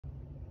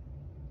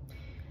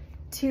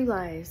two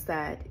lies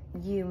that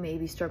you may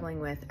be struggling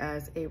with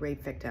as a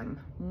rape victim.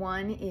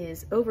 One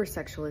is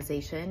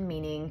over-sexualization,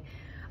 meaning,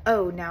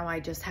 oh, now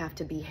I just have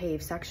to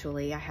behave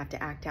sexually, I have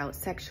to act out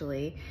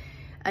sexually.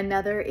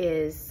 Another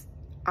is,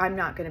 I'm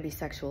not going to be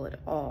sexual at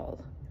all.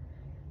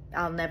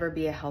 I'll never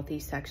be a healthy,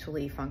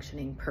 sexually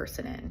functioning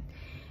person.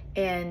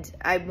 And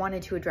I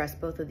wanted to address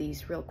both of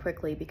these real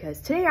quickly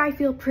because today I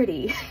feel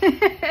pretty.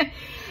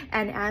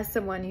 And as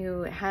someone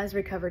who has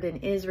recovered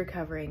and is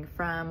recovering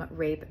from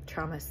rape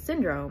trauma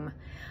syndrome,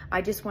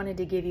 I just wanted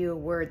to give you a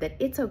word that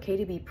it's okay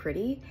to be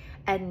pretty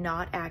and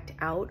not act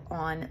out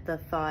on the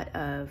thought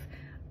of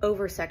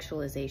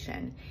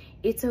over-sexualization.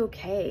 It's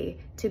okay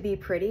to be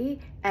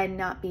pretty and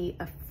not be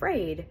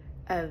afraid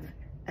of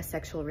a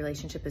sexual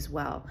relationship as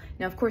well.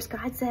 Now, of course,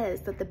 God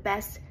says that the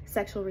best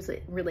sexual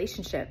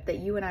relationship that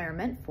you and I are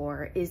meant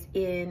for is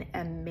in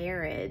a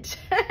marriage.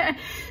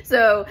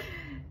 So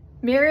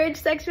marriage,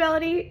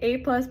 sexuality,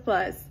 A++.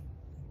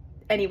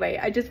 Anyway,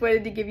 I just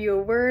wanted to give you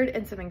a word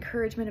and some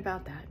encouragement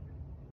about that.